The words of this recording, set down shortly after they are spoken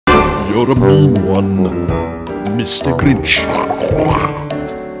You're a mean one, Mr. Grinch.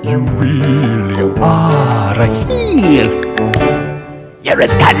 You really are a heel. You're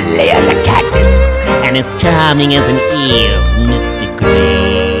as cuddly as a cactus and as charming as an eel, Mr.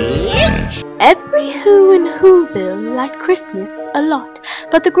 Grinch. Every Who in Whoville liked Christmas a lot,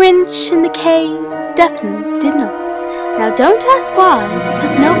 but the Grinch in the cave definitely did not. Now don't ask why,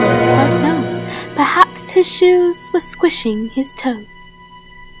 because no one quite knows. Perhaps his shoes were squishing his toes.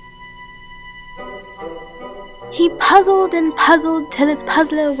 He puzzled and puzzled till his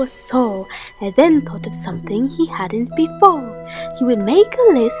puzzler was sore, and then thought of something he hadn't before. He would make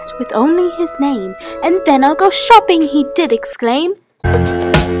a list with only his name, and then I'll go shopping, he did exclaim. I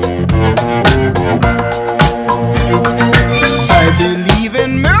believe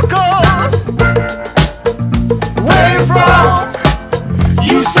in miracles. Where you from?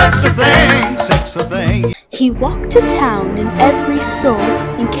 You sexy thing, sexy thing. He walked to town in every store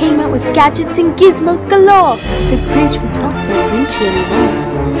and came out with gadgets and gizmos galore. The Grinch was not so Grinchy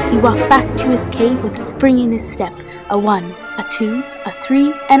anymore. He walked back to his cave with a spring in his step, a 1, a 2, a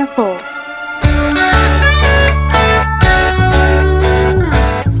 3, and a 4.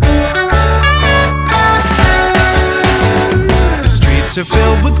 The streets are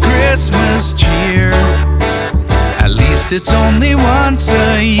filled with Christmas cheer. At least it's only once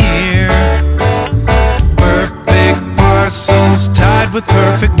a year. Perfect parcels tied with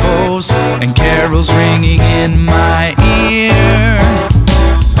perfect bows, and carols ringing in my ear.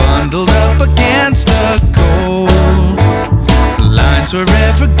 Bundled up against the cold, lines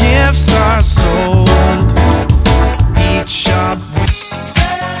wherever gifts are sold. Each shop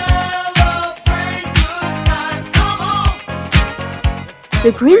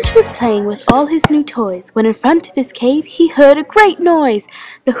The Grinch was playing with all his new toys when in front of his cave he heard a great noise.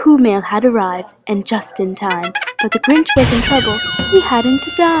 The Who mail had arrived, and just in time. But the Grinch was in trouble, he hadn't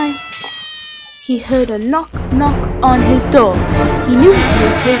to die. He heard a knock, knock on his door. He knew he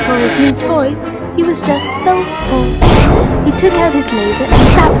couldn't pay for his new toys, he was just so poor. He took out his laser and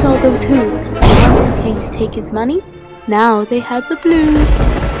zapped all those Whos. The ones who came to take his money, now they had the blues.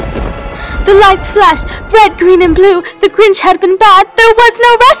 The lights flashed, red, green, and blue. The Grinch had been bad, there was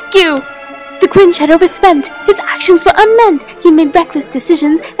no rescue. The Grinch had overspent, his actions were unmeant. He made reckless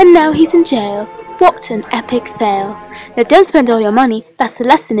decisions, and now he's in jail. What an epic fail. Now don't spend all your money, that's the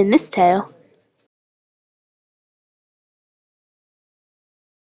lesson in this tale.